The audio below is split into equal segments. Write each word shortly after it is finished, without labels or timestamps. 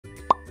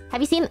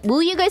Have you seen...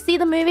 Will you go see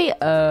the movie?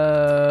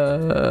 I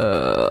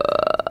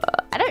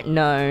don't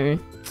know.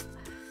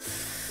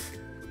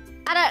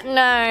 I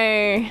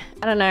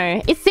don't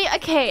know. It's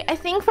okay, I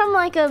think from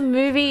like a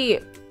movie...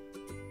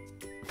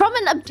 From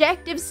an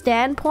objective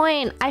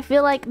standpoint, I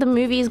feel like the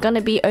movie is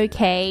gonna be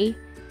okay.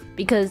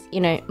 Because, you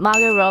know,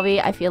 Margot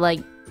Robbie, I feel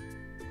like...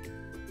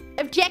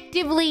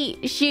 Objectively,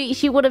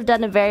 she would have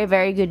done a very,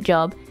 very good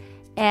job.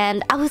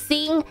 And I was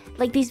seeing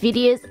like these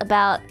videos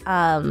about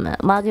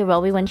Margot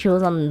Robbie when she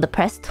was on the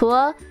press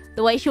tour.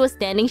 The way she was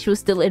standing, she was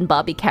still in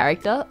Barbie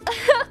character.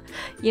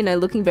 You know,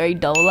 looking very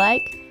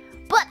doll-like.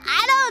 But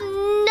I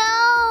don't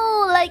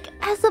know! Like,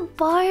 as a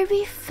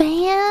Barbie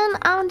fan,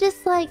 I'm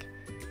just like...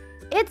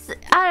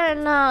 I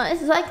don't know.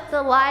 It's like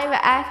the live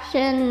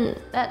action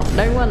that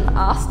no one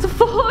asked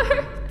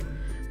for.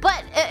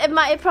 But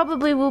it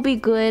probably will be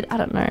good. I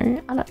don't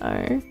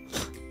know.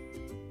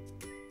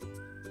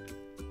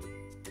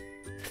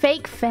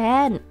 Fake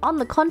fan. On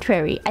the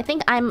contrary, I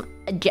think I'm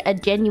a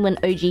genuine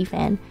OG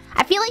fan.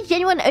 I feel like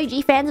genuine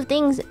OG fans of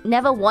things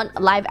never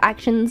want live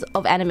actions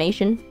of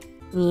animation.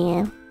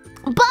 Yeah.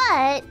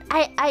 But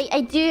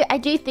I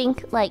do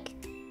think like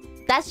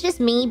that's just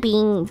me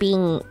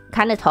being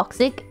kind of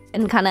toxic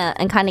and kind of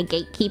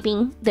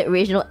gatekeeping the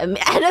original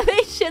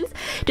animations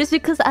just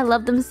because I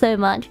love them so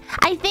much.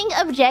 I think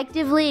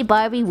objectively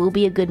Barbie will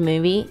be a good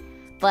movie,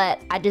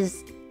 but I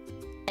just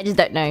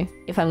don't know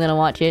if I'm gonna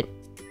watch it.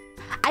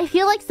 I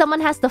feel like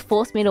someone has to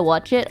force me to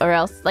watch it, or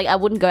else like I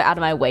wouldn't go out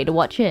of my way to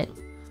watch it.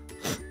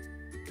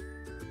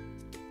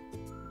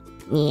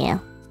 Yeah.